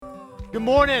Good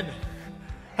morning.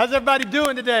 How's everybody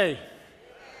doing today?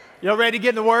 Y'all ready to get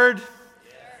in the Word?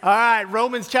 All right,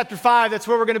 Romans chapter 5, that's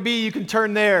where we're going to be. You can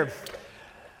turn there.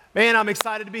 Man, I'm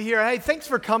excited to be here. Hey, thanks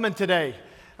for coming today.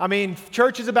 I mean,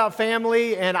 church is about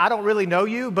family, and I don't really know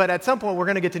you, but at some point we're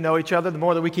going to get to know each other the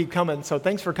more that we keep coming. So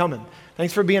thanks for coming.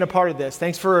 Thanks for being a part of this.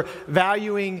 Thanks for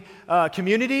valuing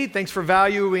community. Thanks for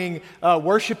valuing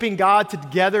worshiping God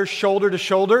together, shoulder to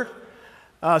shoulder,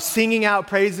 singing out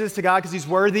praises to God because He's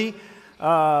worthy.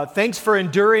 Thanks for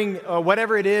enduring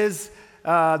whatever it is,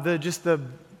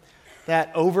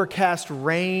 that overcast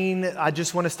rain. I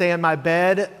just want to stay in my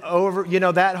bed over,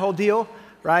 that whole deal,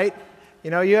 right?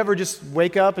 You ever just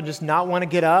wake up and just not want to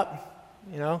get up,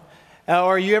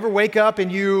 Or you ever wake up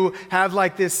and you have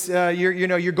like this,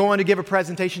 you're going to give a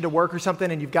presentation to work or something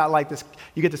and you've got like this,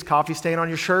 you get this coffee stain on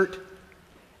your shirt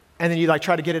and then you like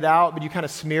try to get it out, but you kind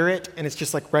of smear it and it's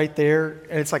just like right there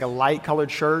and it's like a light colored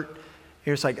shirt.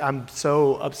 You're just like, I'm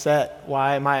so upset.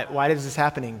 Why is this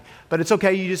happening? But it's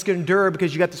okay, you just can endure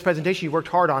because you got this presentation, you worked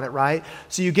hard on it, right?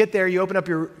 So you get there, you open up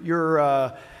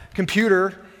your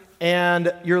computer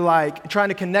and you're like trying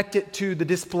to connect it to the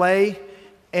display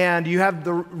and you have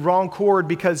the wrong cord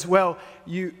because,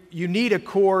 you need a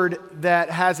cord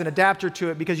that has an adapter to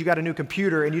it because you got a new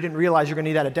computer and you didn't realize you're gonna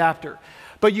need that adapter.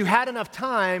 But you had enough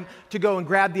time to go and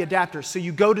grab the adapter. So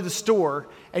you go to the store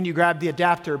and you grab the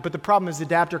adapter. But the problem is the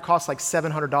adapter costs like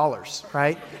 $700,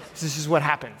 right? So this is what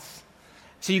happens.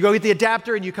 So you go get the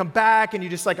adapter and you come back and you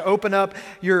just like open up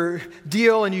your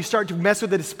deal and you start to mess with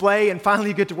the display and finally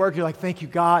you get to work. You're like, thank you,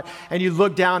 God. And you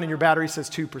look down and your battery says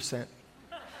 2%,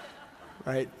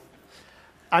 right?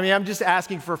 I mean, I'm just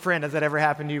asking for a friend. Has that ever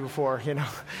happened to you before?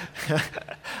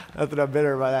 Not that I'm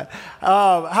bitter about that.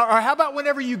 How about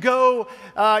whenever you go,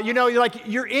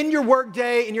 you're in your work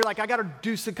day and you're like, I got to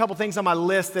do a couple things on my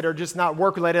list that are just not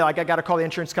work related. Like I got to call the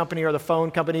insurance company or the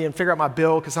phone company and figure out my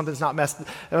bill because something's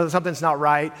not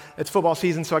right. It's football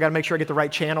season, so I got to make sure I get the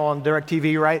right channel on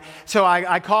DirecTV, right? So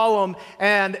I call them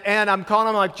and I'm calling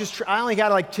them like, I only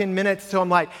got like 10 minutes. So I'm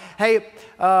like, hey,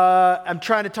 I'm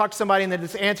trying to talk to somebody and then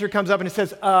this answer comes up and it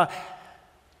says,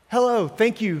 hello,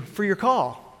 thank you for your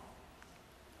call.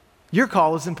 Your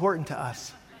call is important to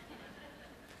us.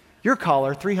 Your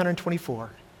caller, 324.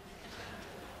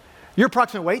 Your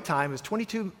approximate wait time is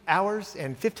 22 hours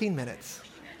and 15 minutes.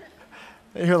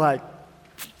 And you're like,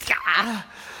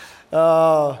 how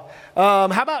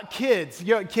about kids?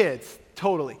 Kids,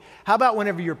 totally. How about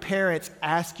whenever your parents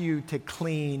ask you to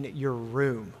clean your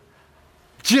room?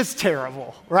 Just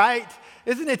terrible, right?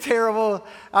 Isn't it terrible?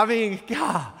 I mean,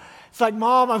 God, it's like,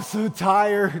 Mom, I'm so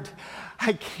tired.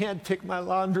 I can't pick my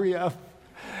laundry up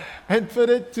and put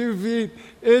it 2 feet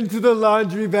into the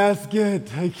laundry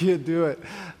basket. I can't do it.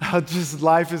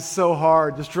 Life is so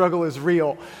hard. The struggle is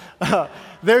real.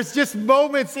 There's just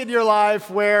moments in your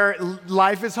life where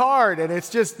life is hard and it's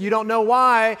just, you don't know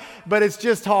why, but it's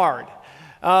just hard.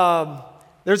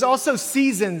 There's also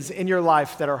seasons in your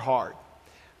life that are hard.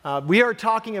 We are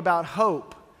talking about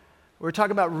hope. We're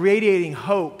talking about radiating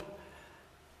hope,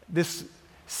 this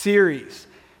series.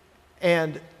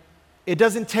 And it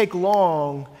doesn't take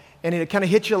long, and it kind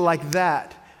of hits you like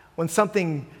that when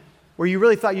something where you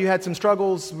really thought you had some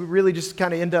struggles really just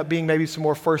kind of end up being maybe some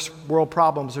more first world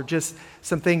problems or just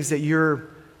some things that you're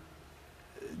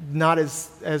not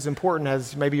as important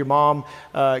as maybe your mom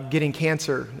getting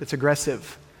cancer that's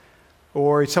aggressive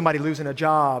or somebody losing a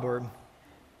job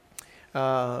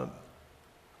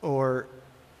or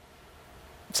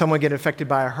someone getting affected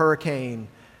by a hurricane,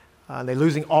 they're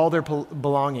losing all their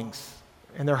belongings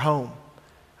and their home.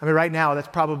 I mean, right now, that's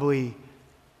probably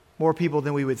more people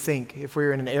than we would think if we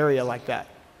were in an area like that.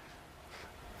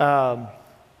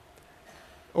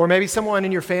 Or maybe someone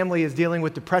in your family is dealing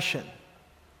with depression,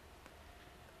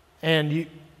 and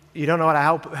you don't know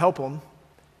how to help them,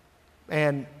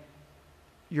 and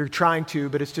you're trying to,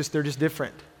 but they're just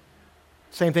different.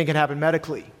 Same thing can happen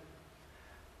medically.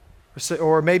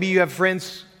 Or maybe you have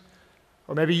friends,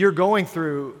 or maybe you're going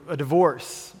through a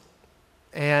divorce,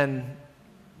 and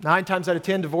 9 times out of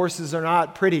 10, divorces are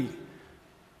not pretty.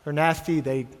 They're nasty.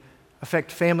 They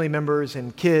affect family members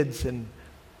and kids, and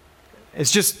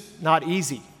it's just not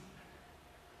easy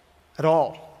at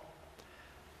all.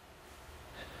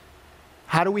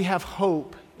 How do we have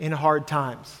hope in hard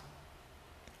times?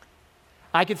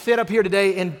 I could sit up here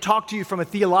today and talk to you from a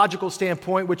theological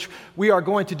standpoint, which we are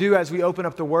going to do as we open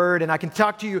up the Word, and I can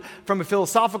talk to you from a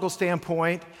philosophical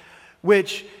standpoint,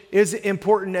 which is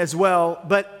important as well,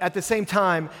 but at the same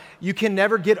time, you can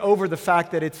never get over the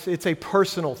fact that it's a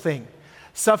personal thing.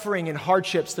 Suffering and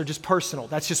hardships, they're just personal.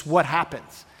 That's just what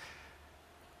happens.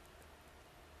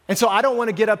 And so I don't want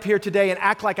to get up here today and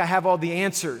act like I have all the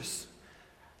answers,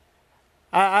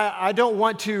 I don't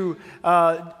want to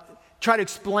try to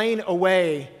explain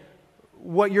away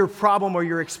what your problem or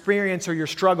your experience or your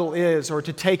struggle is, or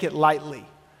to take it lightly.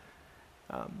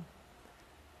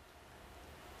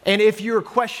 And if you're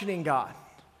questioning God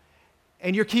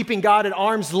and you're keeping God at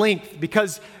arm's length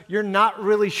because you're not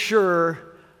really sure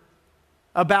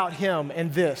about Him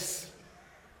and this,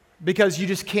 because you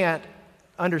just can't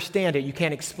understand it, you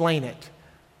can't explain it,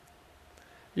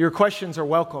 your questions are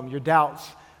welcome, your doubts,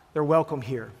 they're welcome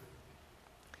here.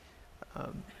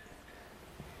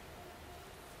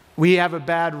 We have a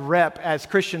bad rep as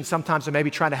Christians sometimes of maybe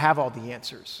trying to have all the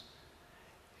answers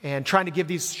and trying to give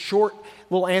these short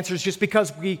little answers just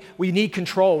because we need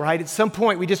control, right? At some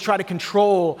point, we just try to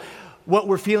control what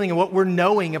we're feeling and what we're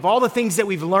knowing. Of all the things that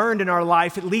we've learned in our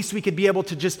life, at least we could be able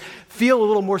to just feel a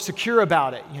little more secure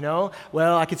about it, you know?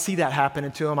 Well, I could see that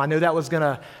happening to them. I knew they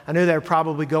were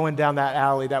probably going down that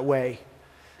alley that way.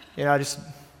 You know, it's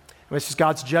just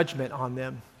God's judgment on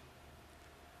them.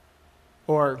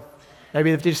 Or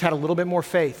maybe if they just had a little bit more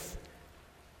faith,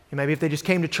 and maybe if they just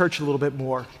came to church a little bit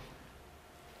more.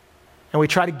 And we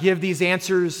try to give these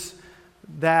answers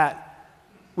that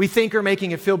we think are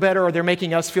making it feel better, or they're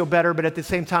making us feel better, but at the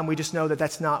same time, we just know that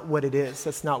that's not what it is.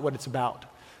 That's not what it's about.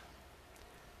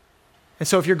 And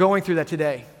so if you're going through that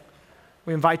today,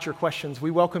 we invite your questions.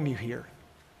 We welcome you here.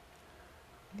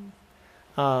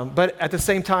 But at the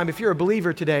same time, if you're a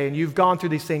believer today and you've gone through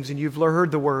these things and you've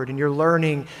heard the word and you're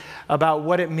learning about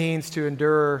what it means to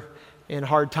endure in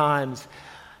hard times,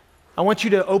 I want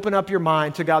you to open up your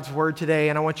mind to God's word today,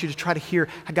 and I want you to try to hear,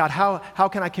 God, how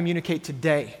can I communicate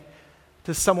today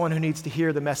to someone who needs to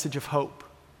hear the message of hope?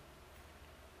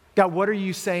 God, what are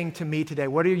you saying to me today?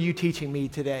 What are you teaching me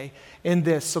today in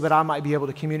this so that I might be able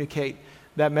to communicate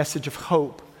that message of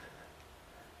hope?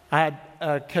 I had,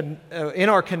 in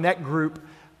our Connect group,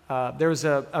 there was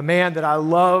a man that I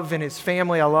love and his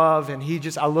family I love, and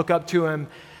I look up to him.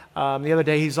 The other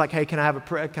day, he's like, hey, can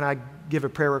I give a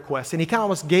prayer request? And he kind of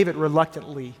almost gave it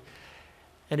reluctantly.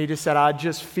 And he just said, I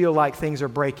just feel like things are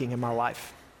breaking in my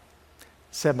life.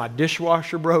 Said my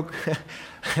dishwasher broke.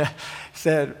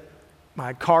 Said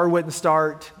my car wouldn't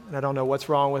start, and I don't know what's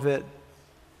wrong with it.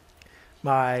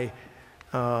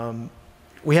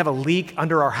 We have a leak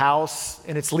under our house,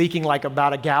 and it's leaking like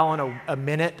about a gallon of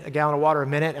water a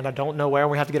minute, and I don't know where.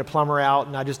 We have to get a plumber out,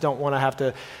 and I just don't want to have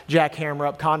to jackhammer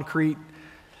up concrete.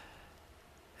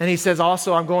 And he says,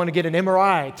 also, I'm going to get an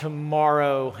MRI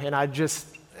tomorrow,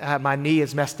 and my knee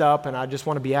is messed up, and I just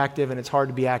want to be active, and it's hard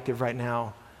to be active right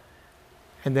now.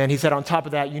 And then he said, on top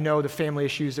of that, the family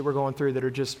issues that we're going through that are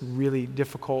just really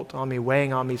difficult on me,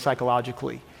 weighing on me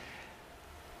psychologically.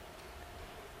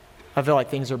 I feel like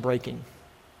things are breaking.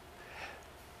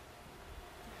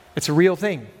 It's a real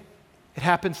thing. It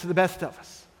happens to the best of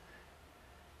us.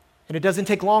 And it doesn't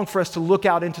take long for us to look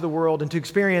out into the world and to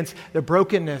experience the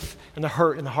brokenness and the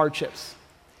hurt and the hardships.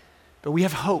 But we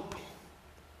have hope.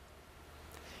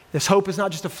 This hope is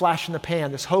not just a flash in the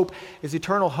pan. This hope is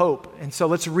eternal hope. And so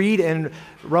let's read in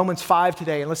Romans 5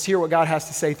 today, and let's hear what God has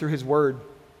to say through His Word.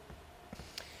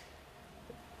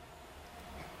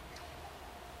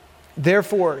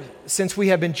 Therefore, since we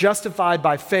have been justified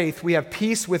by faith, we have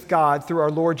peace with God through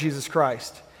our Lord Jesus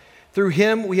Christ. Through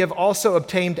Him, we have also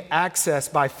obtained access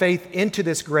by faith into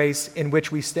this grace in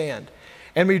which we stand,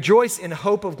 and rejoice in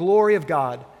hope of glory of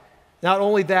God. Not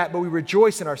only that, but we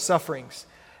rejoice in our sufferings,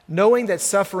 knowing that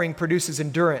suffering produces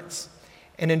endurance,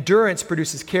 and endurance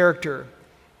produces character,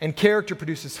 and character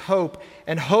produces hope,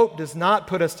 and hope does not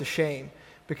put us to shame,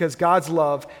 because God's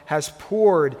love has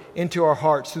poured into our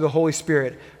hearts through the Holy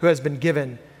Spirit who has been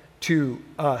given to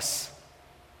us.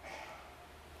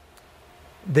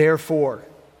 Therefore,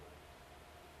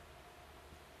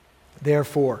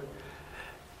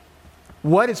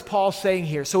 what is Paul saying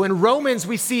here? So in Romans,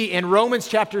 we see in Romans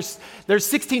chapters, there's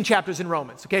 16 chapters in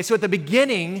Romans, okay? So at the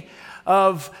beginning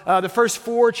of the first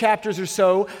 4 chapters or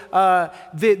so,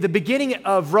 the beginning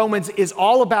of Romans is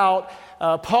all about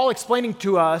Paul explaining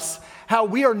to us how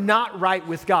we are not right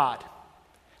with God,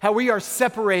 how we are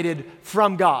separated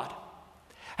from God,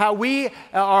 how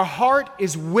our heart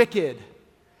is wicked.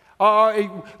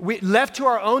 Left to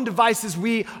our own devices,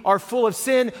 we are full of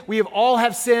sin. We all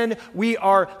have sin. We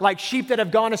are like sheep that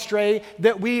have gone astray,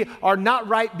 that we are not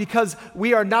right because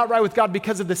we are not right with God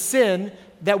because of the sin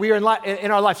that we are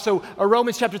in our life. So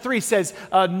Romans chapter 3 says,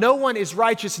 no one is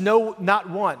righteous, no, not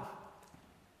one.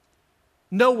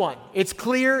 No one. It's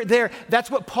clear there. That's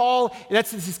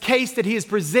his case that he is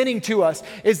presenting to us,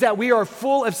 is that we are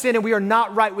full of sin and we are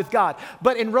not right with God.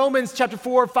 But in Romans chapter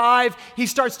 4 or 5, he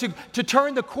starts to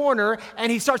turn the corner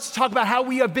and he starts to talk about how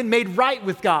we have been made right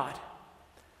with God,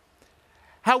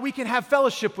 how we can have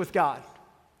fellowship with God.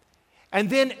 And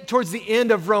then towards the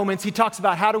end of Romans, he talks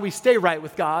about how do we stay right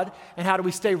with God and how do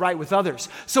we stay right with others.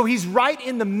 So he's right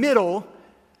in the middle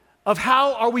of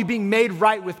how are we being made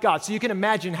right with God. So you can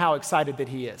imagine how excited that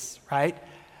he is, right?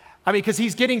 I mean, because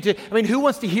he's getting to, who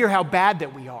wants to hear how bad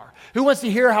that we are? Who wants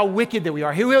to hear how wicked that we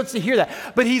are? Who wants to hear that?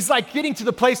 But he's like getting to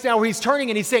the place now where he's turning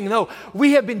and he's saying, no,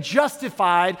 we have been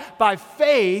justified by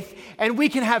faith and we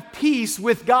can have peace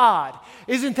with God.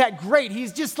 Isn't that great?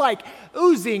 He's just like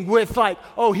oozing with like,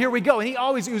 oh, here we go. And he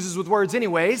always oozes with words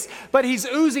anyways, but he's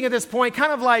oozing at this point,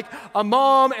 kind of like a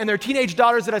mom and their teenage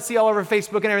daughters that I see all over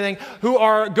Facebook and everything who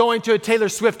are going to a Taylor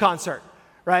Swift concert,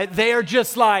 right? They are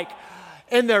just like,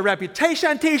 in their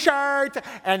Reputation t-shirt,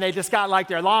 and they just got like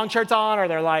their long shirts on or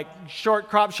their like short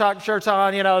crop shirts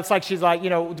on, it's like she's like,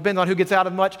 depends on who gets out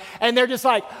of much, and they're just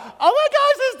like, oh my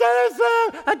gosh, this Taylor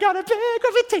Swift, I got a big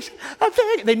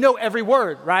reputation, They know every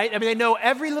word, right? They know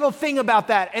every little thing about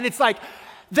that, and it's like,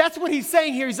 that's what he's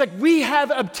saying here. He's like, we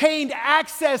have obtained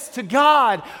access to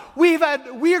God.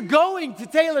 We're going to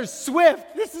Taylor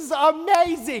Swift. This is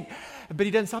amazing. But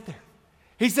he doesn't stop there.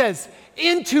 He says,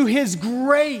 into his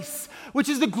grace, which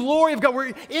is the glory of God.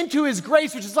 We're into his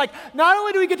grace, which is like, not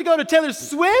only do we get to go to Taylor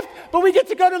Swift, but we get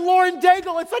to go to Lauren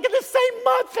Daigle. It's like in the same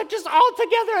month, they're just all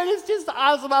together, and it's just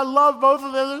awesome. I love both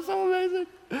of them. They're so amazing.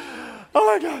 Oh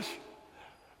my gosh.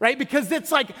 Right? Because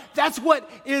it's like, that's what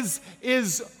is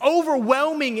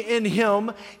overwhelming in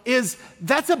him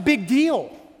that's a big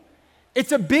deal.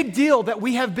 It's a big deal that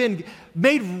we have been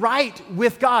made right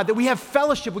with God, that we have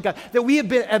fellowship with God, that we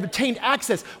have obtained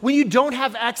access. When you don't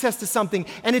have access to something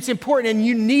and it's important and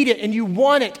you need it and you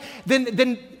want it,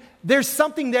 then there's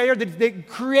something there that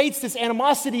creates this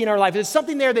animosity in our life. There's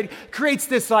something there that creates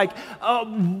this like,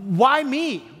 why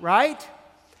me, right?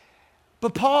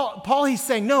 But Paul, he's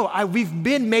saying, no, we've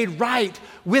been made right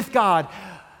with God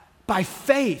by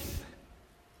faith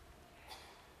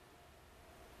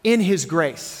in his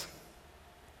grace.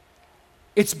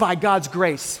 It's by God's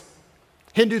grace.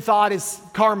 Hindu thought is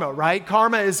karma, right?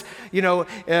 Karma is,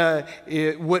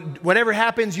 whatever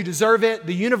happens, you deserve it.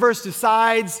 The universe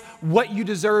decides what you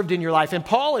deserved in your life. And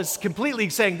Paul is completely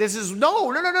saying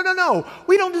no.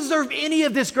 We don't deserve any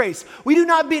of this grace. We do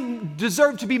not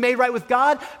deserve to be made right with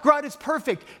God. God is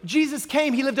perfect. Jesus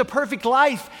came. He lived a perfect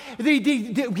life.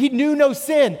 He knew no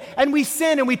sin. And we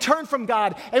sin and we turn from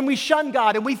God and we shun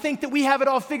God and we think that we have it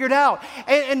all figured out.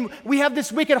 And we have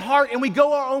this wicked heart and we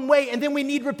go our own way and then we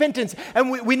need repentance. And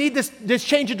we need this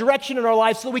change of direction in our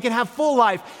life so that we can have full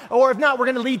life. Or if not, we're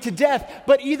going to lead to death.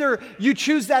 But either you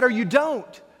choose that or you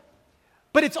don't.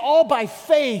 But it's all by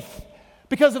faith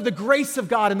because of the grace of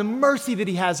God and the mercy that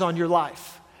he has on your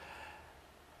life.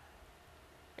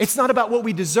 It's not about what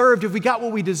we deserved. If we got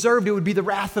what we deserved, it would be the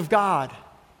wrath of God.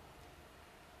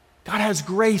 God has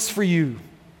grace for you.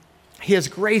 He has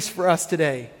grace for us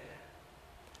today.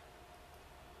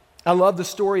 I love the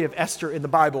story of Esther in the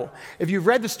Bible. If you've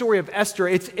read the story of Esther,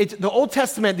 it's the Old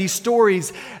Testament. These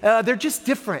stories, they're just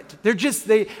different.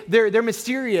 They're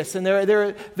mysterious and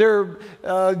they're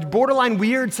borderline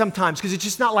weird sometimes because it's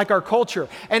just not like our culture.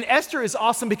 And Esther is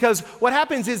awesome because what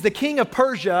happens is the king of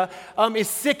Persia is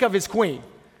sick of his queen.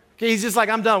 Okay, he's just like,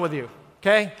 I'm done with you.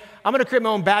 Okay, I'm going to create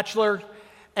my own bachelor.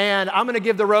 And I'm going to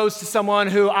give the rose to someone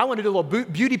who I want to do a little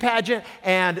beauty pageant,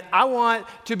 and I want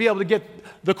to be able to get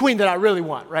the queen that I really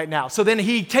want right now. So then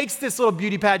he takes this little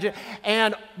beauty pageant,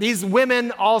 and these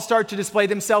women all start to display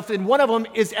themselves, and one of them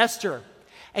is Esther.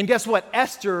 And guess what?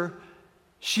 Esther,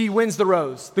 she wins the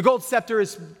rose. The gold scepter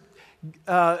is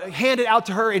handed out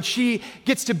to her, and she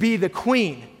gets to be the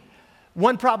queen.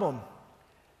 One problem.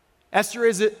 Esther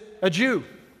is a Jew.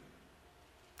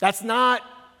 That's not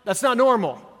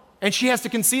normal. And she has to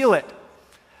conceal it.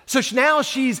 So now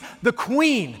she's the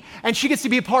queen, and she gets to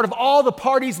be a part of all the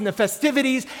parties and the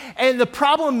festivities. And the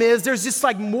problem is there's this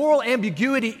like moral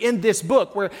ambiguity in this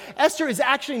book where Esther is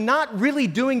actually not really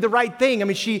doing the right thing.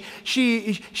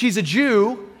 She's a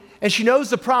Jew, and she knows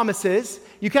the promises.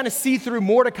 You kind of see through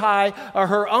Mordecai,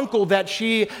 her uncle, that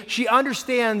she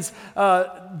understands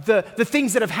the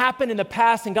things that have happened in the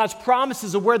past and God's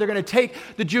promises of where they're going to take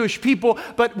the Jewish people.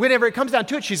 But whenever it comes down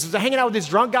to it, she's hanging out with this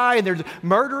drunk guy and they're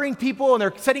murdering people and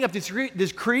they're setting up this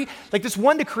decree. Like this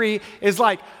one decree is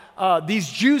like these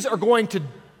Jews we're going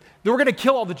to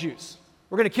kill all the Jews.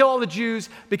 We're going to kill all the Jews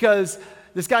because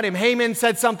this guy named Haman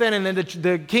said something and then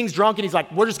the king's drunk and he's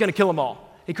like, we're just going to kill them all.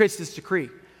 He creates this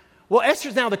decree. Well,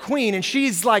 Esther's now the queen, and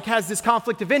she's like has this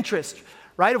conflict of interest,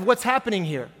 right, of what's happening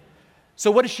here.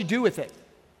 So what does she do with it?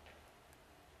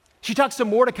 She talks to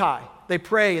Mordecai. They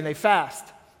pray and they fast.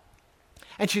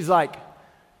 And she's like,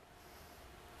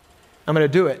 I'm going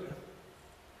to do it.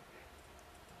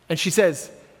 And she says,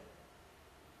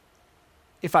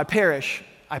 if I perish,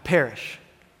 I perish.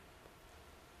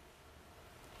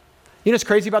 You know what's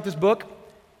crazy about this book?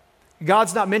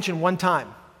 God's not mentioned one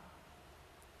time.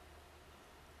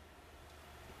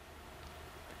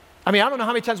 I mean, I don't know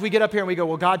how many times we get up here and we go,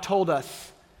 well, God told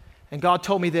us, and God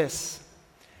told me this,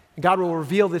 and God will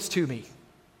reveal this to me.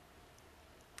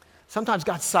 Sometimes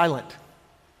God's silent.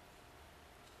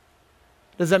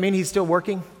 Does that mean he's still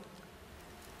working?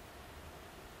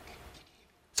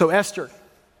 So Esther,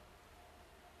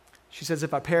 she says,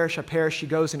 if I perish, I perish. She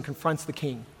goes and confronts the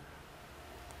king.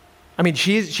 I mean,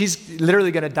 she's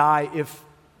literally going to die if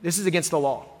this is against the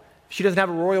law. If she doesn't have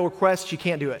a royal request, she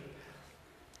can't do it.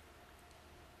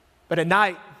 But at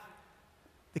night,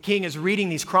 the king is reading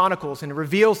these chronicles, and it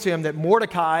reveals to him that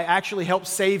Mordecai actually helped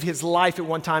save his life at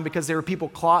one time because there were people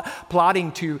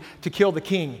plotting to kill the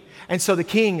king. And so the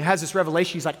king has this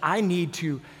revelation. He's like, I need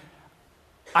to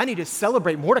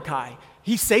celebrate Mordecai.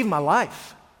 He saved my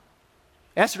life.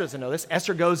 Esther doesn't know this.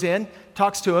 Esther goes in,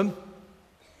 talks to him,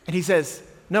 and he says,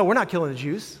 no, we're not killing the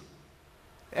Jews.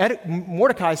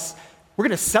 Mordecai's, we're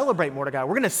going to celebrate Mordecai.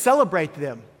 We're going to celebrate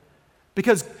them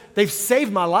because they've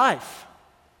saved my life.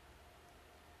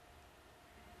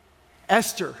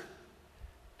 Esther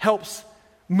helps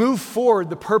move forward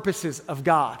the purposes of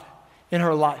God in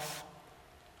her life.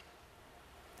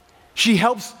 She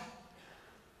helps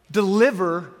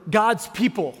deliver God's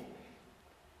people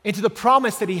into the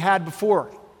promise that he had before.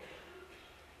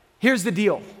 Here's the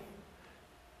deal.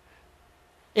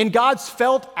 In God's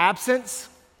felt absence,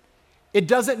 it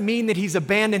doesn't mean that he's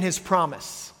abandoned his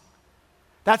promise.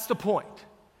 That's the point.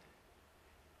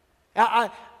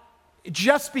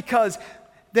 Just because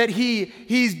that he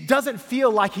doesn't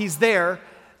feel like he's there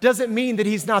doesn't mean that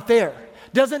he's not there.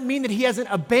 Doesn't mean that he hasn't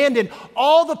abandoned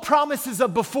all the promises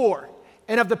of before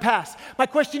and of the past. My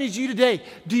question is to you today,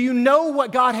 do you know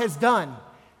what God has done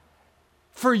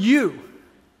for you?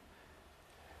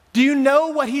 Do you know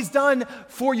what he's done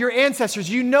for your ancestors?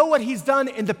 Do you know what he's done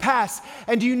in the past?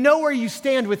 And do you know where you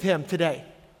stand with him today?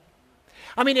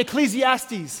 I mean,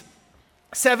 Ecclesiastes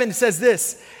 7 says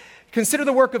this, consider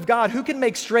the work of God. Who can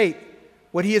make straight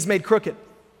what he has made crooked?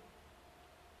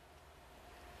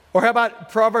 Or how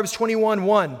about Proverbs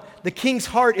 21:1? The king's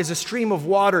heart is a stream of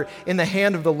water in the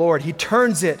hand of the Lord. He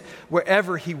turns it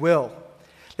wherever he will.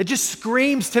 It just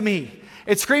screams to me.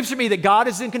 It screams to me that God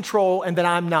is in control and that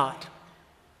I'm not.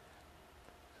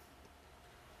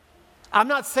 I'm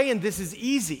not saying this is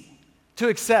easy to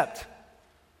accept.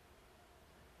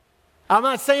 I'm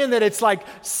not saying that it's like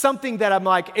something that I'm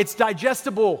like, it's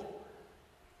digestible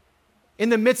in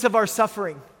the midst of our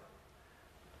suffering.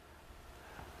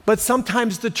 But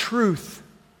sometimes the truth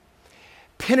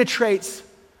penetrates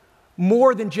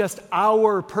more than just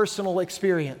our personal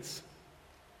experience.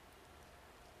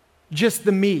 Just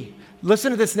the me.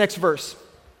 Listen to this next verse.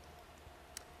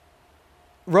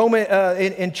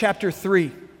 In chapter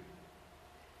 3.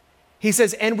 He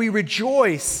says, and we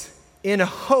rejoice in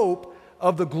hope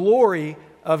of the glory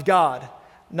of God.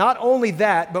 Not only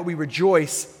that, but we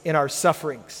rejoice in our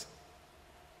sufferings.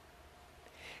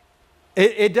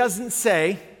 It doesn't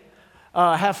say,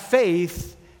 have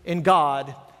faith in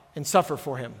God and suffer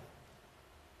for him.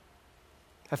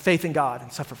 Have faith in God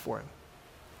and suffer for him.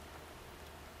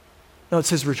 No, it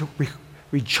says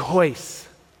rejoice. Rejoice.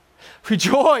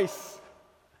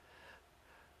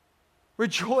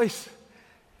 Rejoice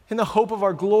in the hope of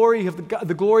our glory, of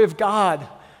the glory of God.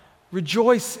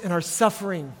 Rejoice in our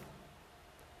suffering.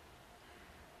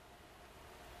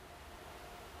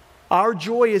 Our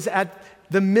joy is at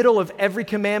the middle of every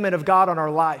commandment of God on our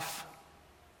life.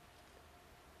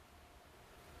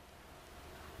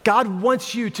 God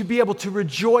wants you to be able to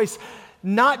rejoice,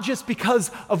 not just because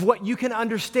of what you can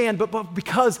understand, but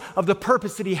because of the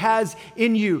purpose that he has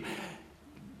in you.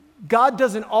 God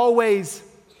doesn't always,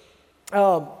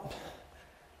 love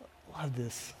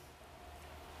this.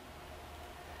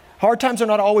 Hard times are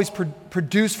not always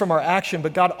produced from our action,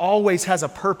 but God always has a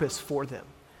purpose for them.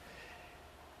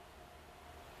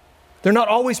 They're not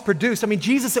always produced. I mean,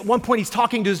 Jesus at one point, he's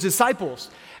talking to his disciples,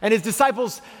 and his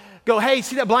disciples go, hey,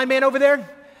 see that blind man over there?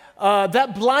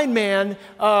 That blind man,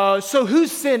 so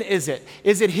whose sin is it?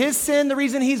 Is it his sin, the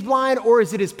reason he's blind, or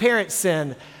is it his parents'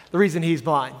 sin, the reason he's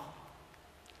blind?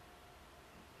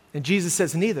 And Jesus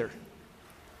says, neither.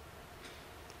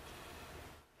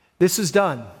 This is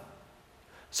done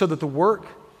so that the work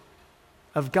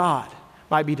of God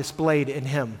might be displayed in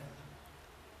him.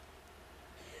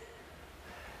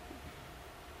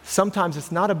 Sometimes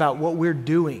it's not about what we're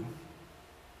doing.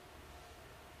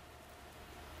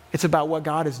 It's about what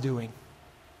God is doing.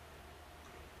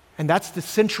 And that's the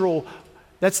central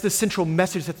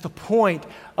message. That's the point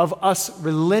of us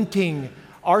relenting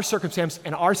our circumstance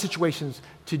and our situations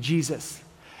to Jesus.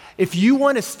 If you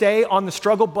want to stay on the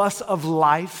struggle bus of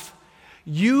life,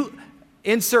 you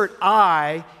insert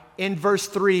I in verse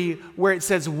 3 where it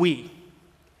says we.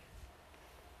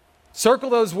 Circle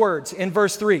those words in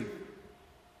verse 3.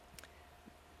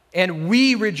 And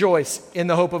we rejoice in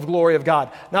the hope of glory of God.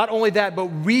 Not only that, but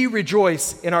we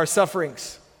rejoice in our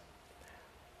sufferings.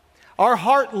 Our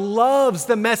heart loves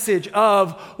the message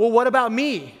of, well, what about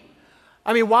me?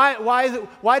 I mean,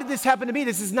 why did this happen to me?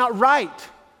 This is not right.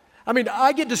 I mean,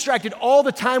 I get distracted all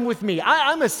the time with me.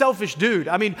 I'm a selfish dude.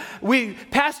 I mean,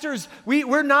 pastors,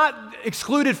 we're not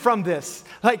excluded from this.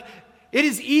 Like, it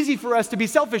is easy for us to be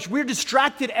selfish. We're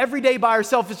distracted every day by our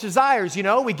selfish desires. You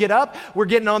know, we get up, we're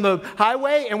getting on the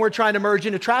highway, and we're trying to merge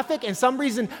into traffic. And some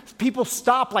reason, people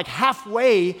stop like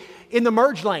halfway in the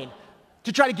merge lane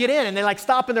to try to get in. And they like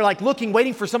stop and they're like looking,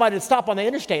 waiting for somebody to stop on the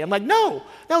interstate. I'm like, no,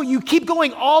 you keep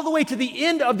going all the way to the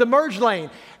end of the merge lane.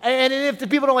 And if the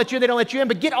people don't let you in, they don't let you in.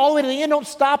 But get all the way to the end. Don't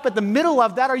stop at the middle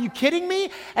of that. Are you kidding me?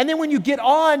 And then when you get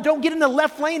on, don't get in the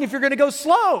left lane if you're going to go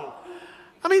slow.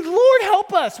 I mean, Lord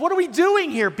help us. What are we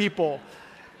doing here, people?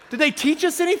 Did they teach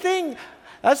us anything?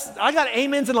 I got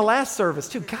amens in the last service,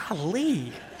 too.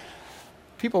 Golly.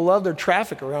 People love their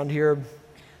traffic around here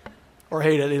or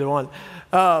hate it, either one.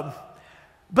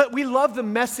 But we love the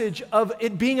message of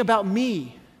it being about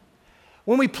me.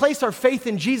 When we place our faith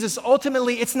in Jesus,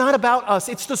 ultimately, it's not about us.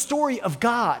 It's the story of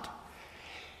God.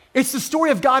 It's the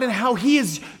story of God and how He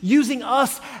is using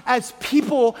us as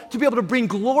people to be able to bring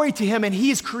glory to Him, and He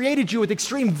has created you with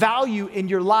extreme value in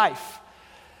your life.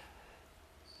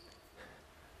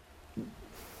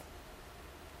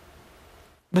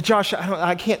 But Josh,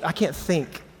 I can't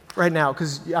think right now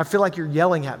because I feel like you're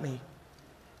yelling at me.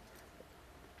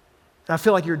 And I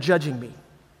feel like you're judging me.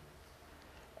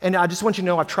 And I just want you to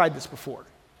know I've tried this before.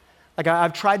 Like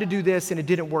I've tried to do this and it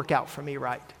didn't work out for me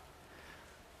right.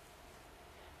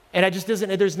 And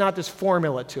there's not this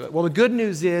formula to it. Well, the good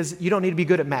news is you don't need to be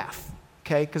good at math,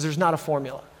 okay? Because there's not a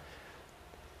formula.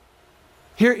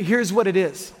 Here's what it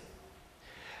is.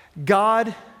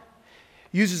 God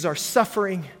uses our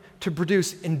suffering to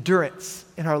produce endurance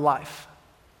in our life.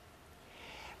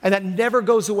 And that never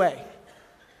goes away.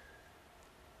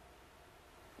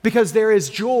 Because there is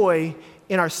joy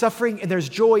in our suffering and there's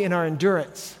joy in our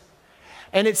endurance.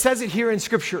 And it says it here in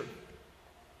Scripture.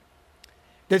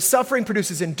 That suffering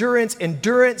produces endurance,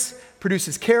 endurance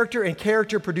produces character, and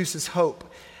character produces hope.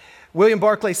 William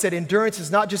Barclay said, endurance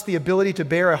is not just the ability to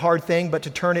bear a hard thing, but to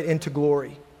turn it into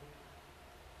glory.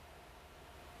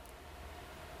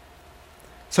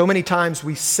 So many times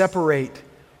we separate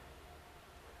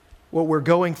what we're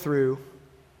going through.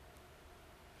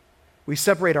 We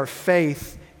separate our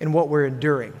faith in what we're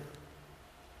enduring.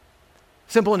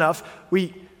 Simple enough,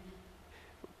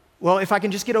 well, if I can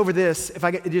just get over this,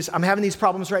 I'm having these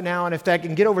problems right now, and if I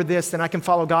can get over this, then I can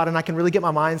follow God, and I can really get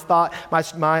my mind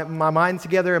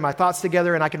together and my thoughts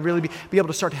together, and I can really be able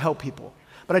to start to help people.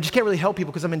 But I just can't really help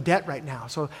people because I'm in debt right now,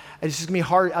 so it's just going to be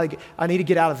hard. I need to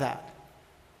get out of that.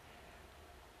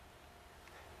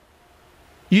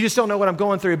 You just don't know what I'm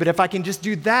going through, but if I can just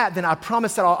do that, then I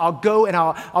promise that I'll go and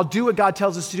I'll do what God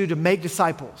tells us to do to make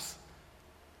disciples.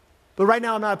 But right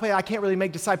now I'm not at a place I can't really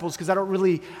make disciples because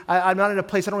I'm not in a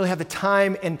place I don't really have the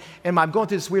time and I'm going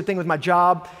through this weird thing with my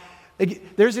job.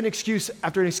 There's an excuse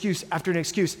after an excuse after an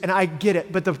excuse, and I get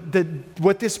it. But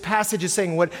what this passage is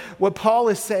saying, what Paul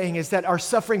is saying is that our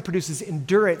suffering produces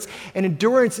endurance, and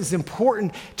endurance is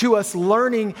important to us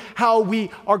learning how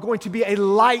we are going to be a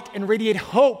light and radiate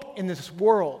hope in this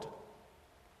world.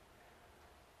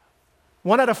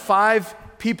 1 out of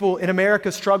 5 people in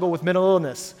America struggle with mental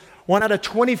illness. 1 out of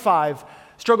 25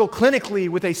 struggle clinically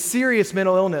with a serious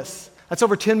mental illness. That's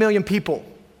over 10 million people.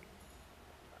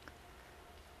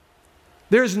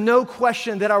 There's no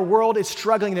question that our world is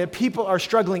struggling, that people are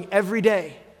struggling every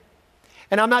day.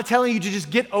 And I'm not telling you to just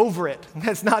get over it.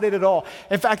 That's not it at all.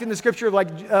 In fact, in the scripture, like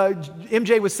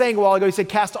MJ was saying a while ago, he said,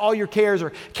 cast all your cares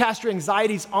or cast your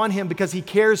anxieties on Him because He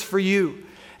cares for you.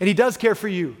 And He does care for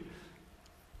you.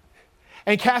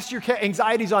 And cast your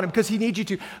anxieties on Him because He needs you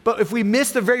to. But if we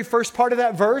miss the very first part of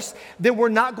that verse, then we're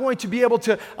not going to be able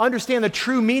to understand the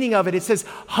true meaning of it. It says,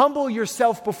 humble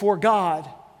yourself before God,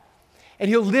 and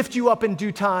He'll lift you up in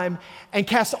due time, and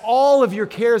cast all of your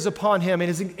cares upon Him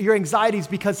and your anxieties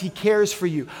because He cares for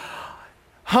you.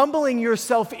 Humbling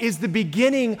yourself is the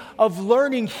beginning of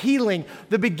learning healing,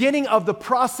 the beginning of the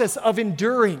process of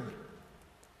enduring.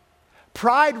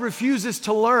 Pride refuses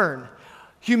to learn.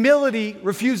 Humility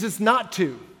refuses not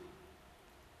to.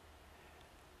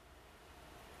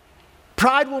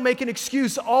 Pride will make an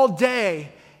excuse all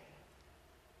day,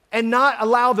 and not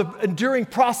allow the enduring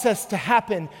process to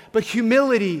happen, but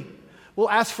humility will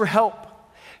ask for help.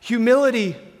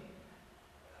 Humility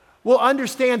will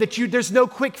understand that there's no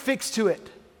quick fix to it.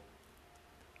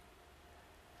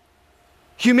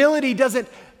 Humility doesn't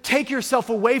take yourself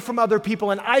away from other people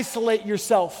and isolate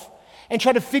yourself and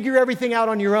try to figure everything out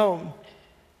on your own.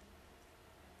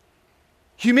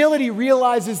 Humility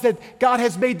realizes that God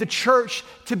has made the church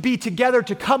to be together,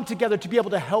 to come together, to be able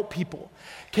to help people.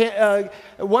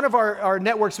 One of our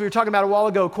networks we were talking about a while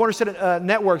ago, Cornerstone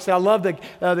Networks, and I love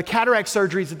the cataract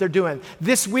surgeries that they're doing.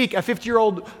 This week, a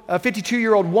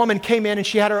 52-year-old woman came in and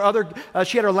she had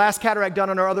her last cataract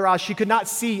done on her other eye. She could not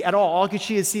see at all. All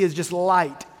she could see is just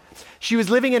light. She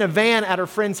was living in a van at her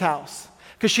friend's house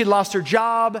because she had lost her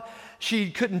job.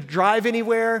 She couldn't drive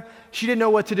anywhere. She didn't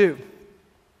know what to do.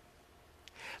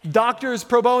 Doctors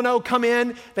pro bono come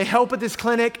in, they help at this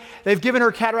clinic, they've given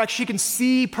her cataracts. She can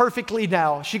see perfectly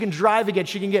now. She can drive again,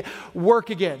 she can get work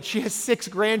again. She has 6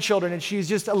 grandchildren and she's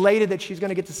just elated that she's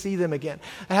gonna get to see them again.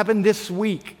 It happened this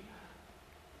week.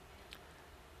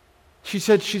 She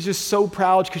said she's just so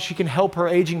proud because she can help her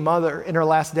aging mother in her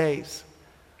last days.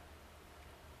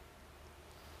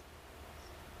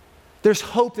 There's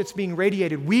hope that's being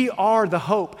radiated. We are the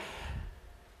hope.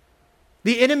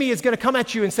 The enemy is going to come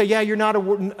at you and say, yeah, you're not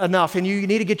enough and you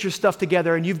need to get your stuff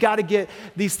together and you've got to get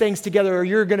these things together or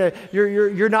you're going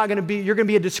to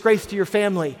be a disgrace to your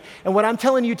family. And what I'm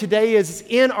telling you today is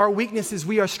in our weaknesses,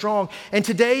 we are strong. And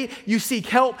today you seek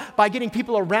help by getting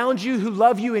people around you who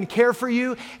love you and care for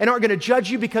you and aren't going to judge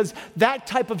you, because that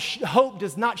type of hope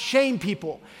does not shame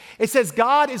people. It says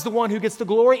God is the one who gets the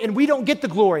glory and we don't get the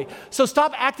glory. So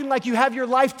stop acting like you have your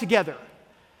life together.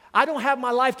 I don't have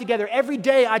my life together. Every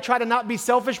day I try to not be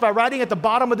selfish by writing at the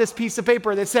bottom of this piece of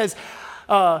paper that says,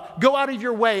 go out of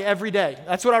your way every day.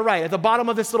 That's what I write at the bottom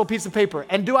of this little piece of paper.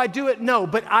 And do I do it? No,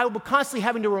 but I'm constantly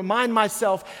having to remind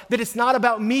myself that it's not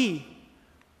about me.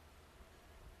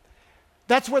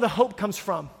 That's where the hope comes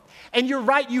from. And you're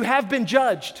right, you have been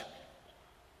judged.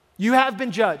 You have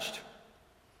been judged.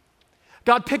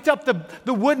 God picked up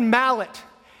the wooden mallet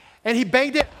and he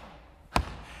banged it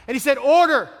and he said,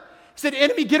 order. He said,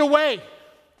 enemy, get away.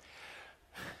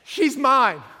 She's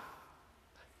mine.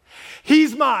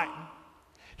 He's mine.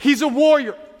 He's a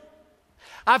warrior.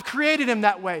 I've created him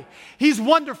that way. He's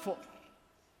wonderful.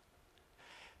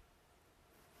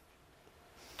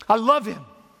 I love him.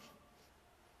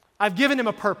 I've given him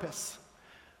a purpose.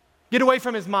 Get away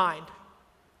from his mind.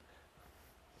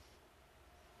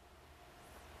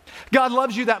 God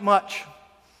loves you that much.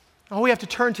 All we have to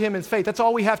turn to him in faith. That's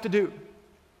all we have to do.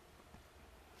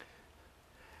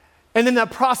 And then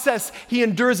that process, he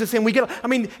endures this. And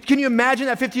can you imagine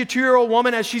that 52-year-old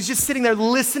woman as she's just sitting there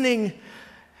listening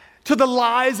to the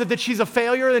lies that she's a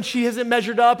failure and she hasn't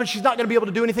measured up and she's not going to be able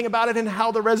to do anything about it, and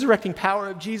how the resurrecting power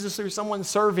of Jesus through someone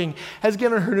serving has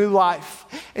given her new life.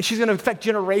 And she's going to affect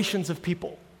generations of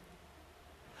people.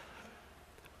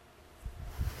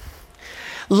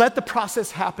 Let the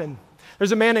process happen.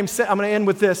 There's a man named, I'm going to end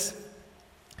with this.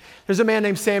 There's a man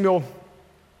named Samuel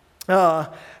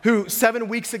who 7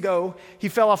 weeks ago, he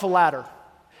fell off a ladder.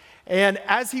 And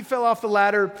as he fell off the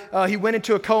ladder, he went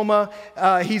into a coma.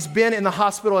 He's been in the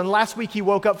hospital, and last week he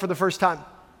woke up for the first time.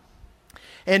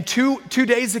 And two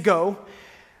days ago,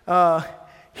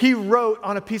 he wrote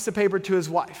on a piece of paper to his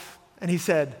wife, and he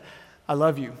said, I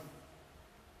love you.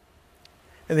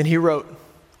 And then he wrote,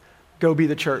 go be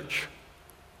the church.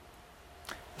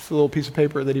 It's a little piece of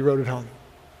paper that he wrote it on.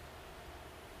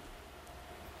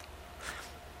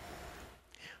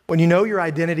 When you know your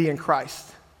identity in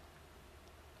Christ,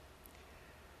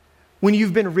 when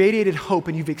you've been radiated hope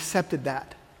and you've accepted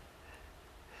that,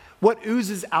 what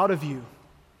oozes out of you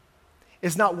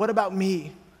is not what about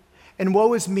me and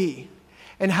woe is me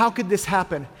and how could this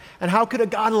happen and how could a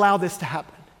God allow this to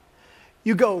happen.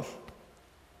 You go,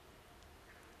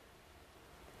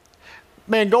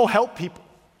 man, go help people.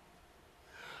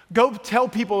 Go tell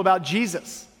people about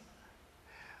Jesus.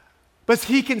 But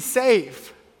he can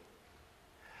save.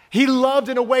 He loved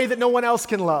in a way that no one else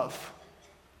can love.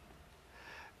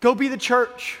 Go be the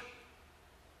church.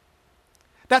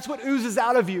 That's what oozes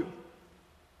out of you.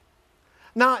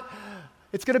 Not,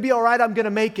 it's going to be all right, I'm going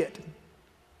to make it.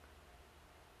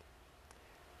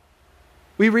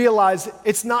 We realize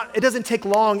it doesn't take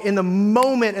long. In the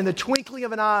moment, in the twinkling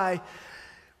of an eye,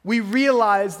 we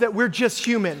realize that we're just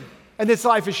human and this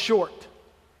life is short.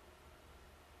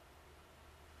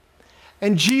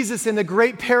 And Jesus, in the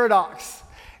great paradox,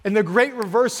 and the great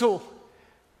reversal,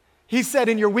 he said,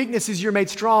 in your weaknesses you're made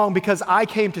strong because I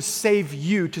came to save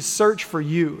you, to search for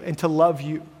you, and to love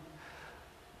you.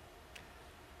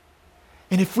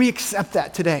 And if we accept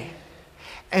that today,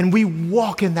 And we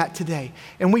walk in that today,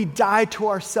 and we die to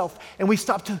ourselves, and we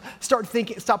stop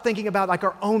thinking about like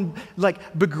our own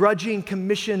like begrudging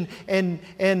commission and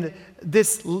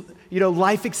this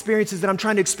life experiences that I'm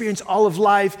trying to experience all of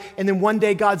life, and then one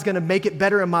day God's going to make it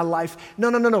better in my life.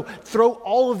 No. Throw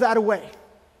all of that away.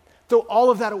 Throw all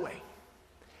of that away.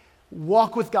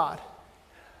 Walk with God.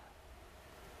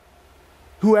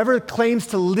 Whoever claims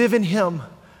to live in Him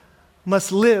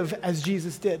must live as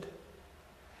Jesus did.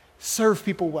 Serve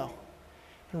people well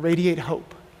and radiate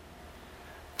hope.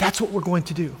 That's what we're going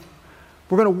to do.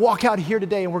 We're going to walk out here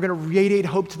today and we're going to radiate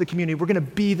hope to the community. We're going to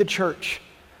be the church.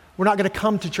 We're not going to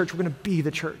come to church. We're going to be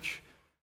the church.